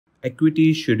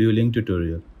Acuity scheduling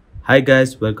tutorial. Hi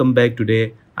guys, welcome back.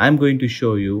 Today I'm going to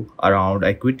show you around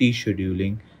Acuity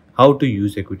scheduling, how to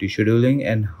use Acuity scheduling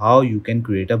and how you can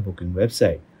create a booking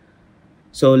website.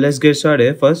 So let's get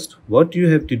started. First, what you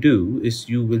have to do is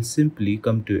you will simply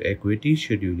come to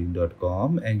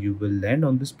acuityscheduling.com and you will land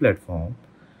on this platform.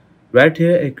 Right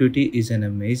here, Acuity is an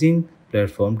amazing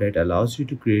platform that allows you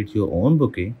to create your own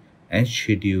booking and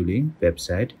scheduling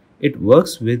website. It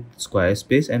works with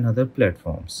Squarespace and other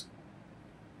platforms.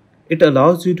 It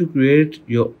allows you to create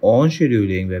your own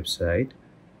scheduling website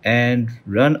and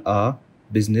run a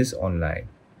business online.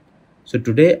 So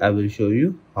today I will show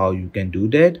you how you can do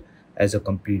that. As a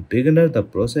complete beginner, the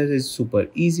process is super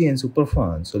easy and super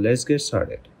fun. So let's get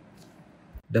started.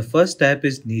 The first step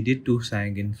is needed to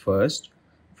sign in first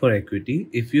for Acuity.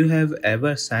 If you have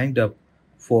ever signed up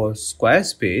for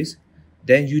Squarespace,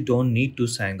 then you don't need to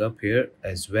sign up here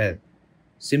as well.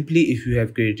 Simply, if you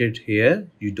have created here,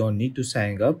 you don't need to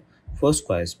sign up for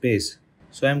Squarespace.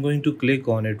 So I'm going to click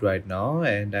on it right now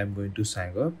and I'm going to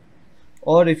sign up.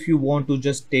 Or if you want to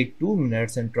just take 2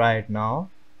 minutes and try it now,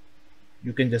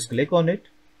 you can just click on it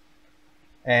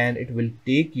and it will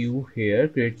take you here,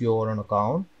 create your own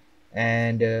account.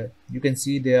 And you can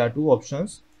see there are two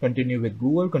options: continue with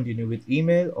Google, continue with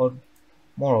email, or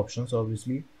more options,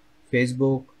 obviously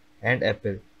Facebook and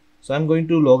Apple. So I'm going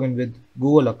to log in with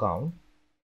Google account.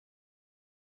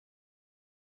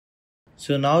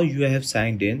 So now you have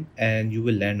signed in and you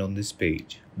will land on this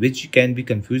page, which can be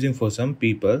confusing for some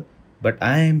people, but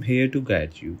I am here to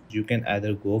guide you. You can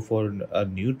either go for a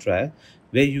new trial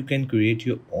where you can create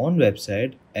your own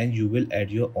website and you will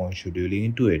add your own scheduling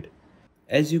into it.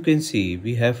 As you can see,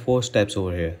 we have 4 steps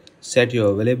over here. Set your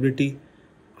availability,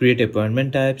 create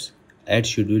appointment types, add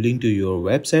scheduling to your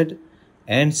website,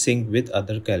 and sync with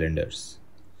other calendars.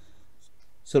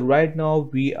 So right now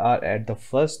we are at the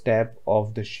first step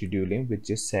of the scheduling, which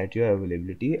is set your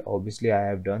availability. Obviously I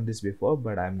have done this before,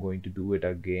 but I'm going to do it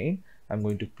again. I'm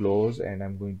going to close and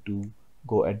I'm going to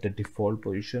go at the default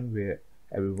position where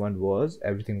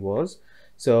everything was.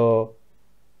 So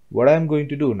what I'm going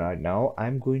to do now,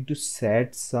 I'm going to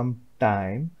set some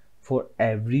time for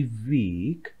every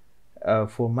week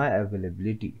for my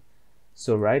availability.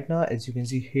 So right now, as you can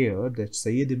see here, that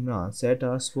Sayed Imran set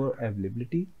us for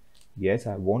availability. Yes,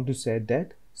 I want to set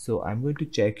that. So I'm going to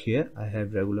check here. I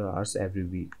have regular hours every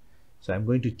week. So I'm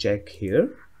going to check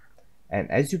here. And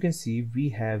as you can see, we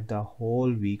have the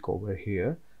whole week over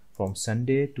here from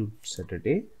Sunday to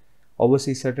Saturday.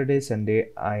 Obviously, Saturday, Sunday,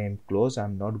 I am closed.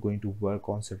 I'm not going to work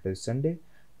on Saturday, Sunday.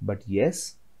 But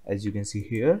yes, as you can see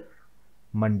here,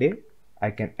 Monday,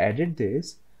 I can edit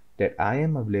this that I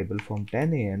am available from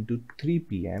 10 a.m. to 3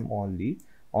 p.m. only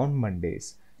on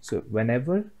Mondays. So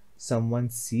whenever someone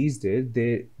sees this,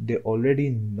 they already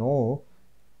know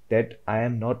that I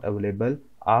am not available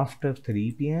after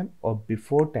 3 p.m. or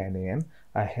before 10 a.m.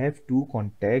 I have to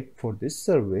contact for this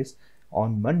service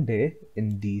on Monday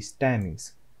in these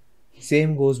timings.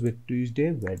 Same goes with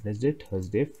Tuesday, Wednesday,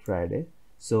 Thursday, Friday.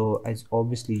 So as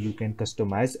obviously you can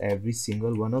customize every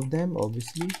single one of them,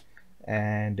 obviously.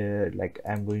 And like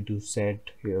I'm going to set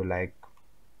here like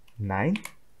 9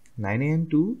 a.m.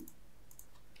 to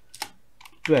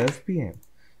 12 p.m.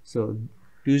 So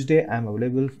Tuesday I'm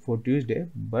available for Tuesday,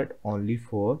 but only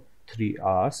for 3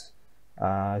 hours.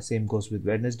 Same goes with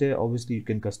Wednesday. Obviously you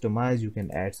can customize, you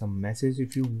can add some message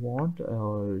if you want,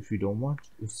 or if you don't want,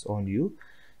 it's on you.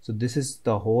 So this is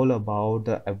the whole about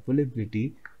the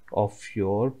availability of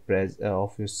your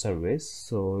service.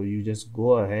 So you just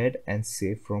go ahead and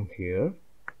save from here.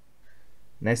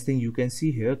 Next thing you can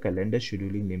see here, calendar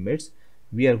scheduling limits.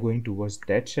 We are going towards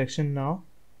that section now.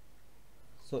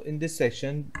 So in this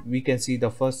section, we can see the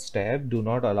first step: do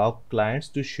not allow clients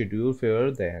to schedule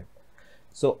further than.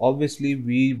 So obviously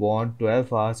we want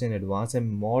 12 hours in advance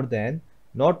and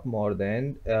not more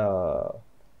than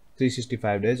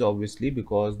 365 days, obviously,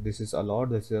 because this is a lot.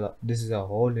 This is a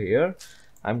whole year.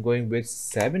 I'm going with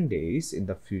 7 days in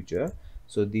the future.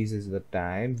 So this is the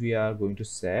time we are going to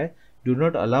set. Do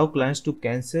not allow clients to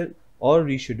cancel or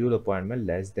reschedule appointment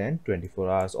less than 24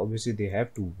 hours. Obviously they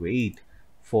have to wait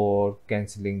for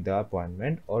canceling the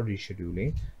appointment or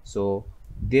rescheduling, so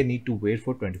they need to wait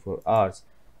for 24 hours.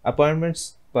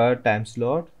 Appointments per time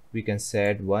slot, we can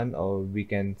set one or we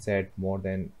can set more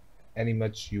than any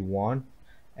much you want.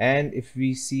 And if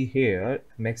we see here,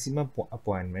 maximum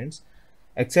appointments,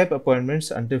 accept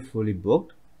appointments until fully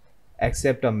booked,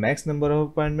 accept a max number of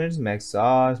appointments, max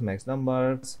hours, max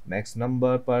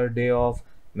number per day off,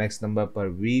 max number per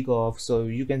week off. So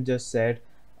you can just set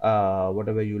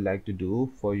whatever you like to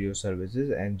do for your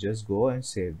services and just go and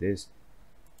save this.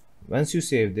 Once you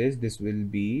save this, this will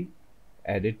be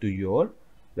add it to your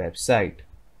website.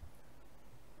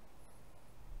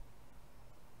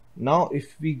 Now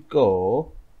if we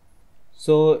go,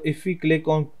 so if we click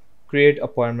on create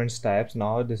appointments tabs,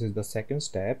 now this is the second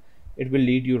step. It will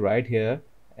lead you right here,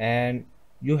 and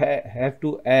you have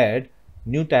to add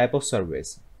new type of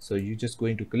service. So you're just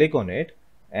going to click on it,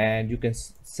 and you can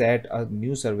set a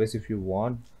new service if you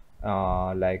want.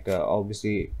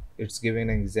 Obviously it's giving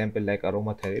an example like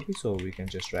aromatherapy, so we can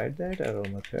just write that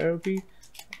aromatherapy.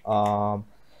 um,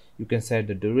 you can set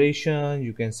the duration,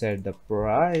 you can set the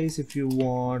price if you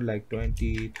want, like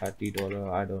 20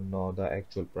 $30. I don't know the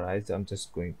actual price, I'm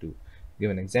just going to give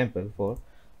an example for.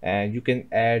 And you can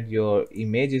add your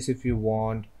images if you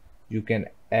want. You can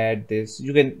add this,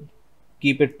 you can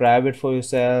keep it private for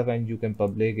yourself, and you can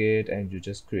public it, and you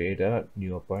just create a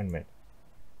new appointment.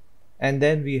 And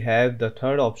then we have the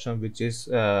third option, which is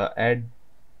add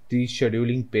the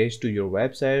scheduling page to your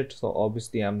website. So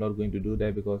obviously I'm not going to do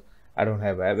that because I don't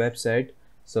have a website.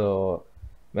 So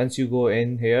once you go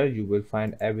in here, you will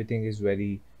find everything is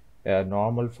very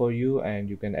normal for you, and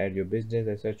you can add your business,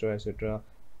 etc, etc.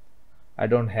 I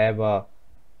don't have a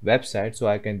website, so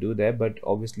I can do that, but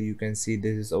obviously you can see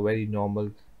this is a very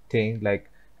normal thing. Like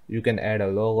you can add a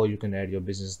logo, you can add your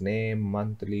business name,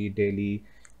 monthly, daily.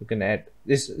 You can add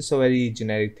this is a very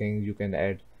generic thing. You can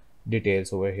add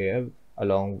details over here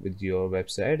along with your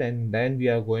website. And then we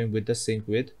are going with the sync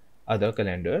with other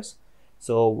calendars.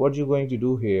 So what you're going to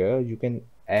do here, you can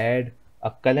add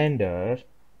a calendar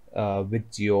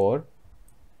with your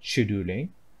scheduling.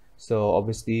 So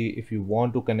obviously if you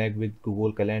want to connect with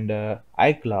Google Calendar,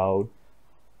 iCloud,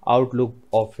 Outlook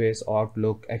Office,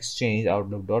 Outlook Exchange,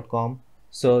 Outlook.com,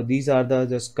 so these are the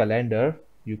just calendar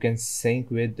you can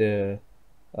sync with the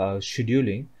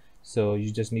scheduling. So you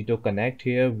just need to connect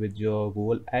here with your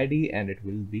Google ID, and it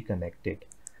will be connected.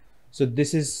 So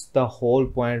this is the whole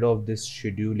point of this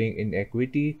scheduling in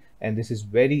Acuity, and this is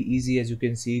very easy. As you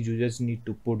can see, you just need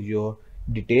to put your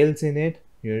details in it,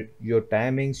 your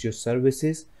timings, your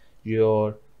services,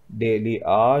 your daily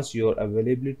hours, your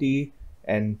availability,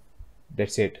 and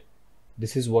that's it.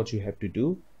 This is what you have to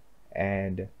do.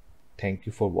 And thank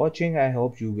you for watching. I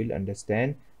hope you will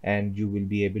understand and you will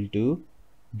be able to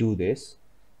do this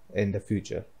in the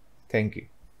future. Thank you.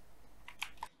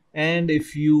 And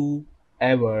if you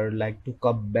ever like to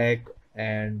come back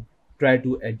and try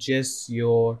to adjust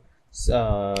your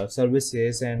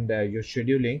services and your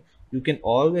scheduling, you can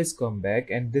always come back,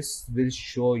 and this will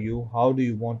show you how do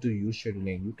you want to use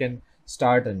scheduling. You can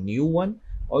start a new one,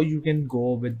 or you can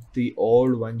go with the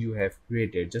old one you have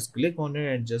created. Just click on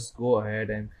it and just go ahead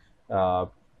and uh,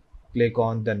 click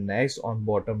on the next on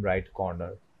bottom right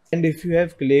corner. And if you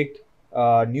have clicked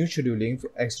new scheduling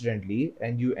accidentally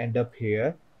and you end up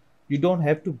here, you don't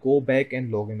have to go back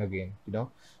and log in again,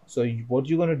 so what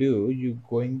you're gonna do,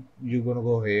 you're gonna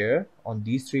go here on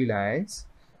these three lines,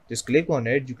 just click on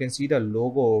it. You can see the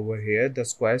logo over here, the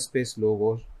Squarespace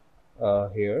logo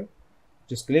here.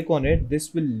 Just click on it.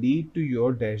 This will lead to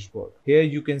your dashboard. Here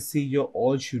you can see your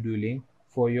all scheduling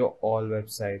for your all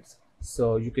websites.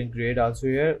 So you can create also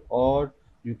here, or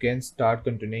you can start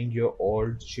continuing your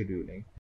old scheduling.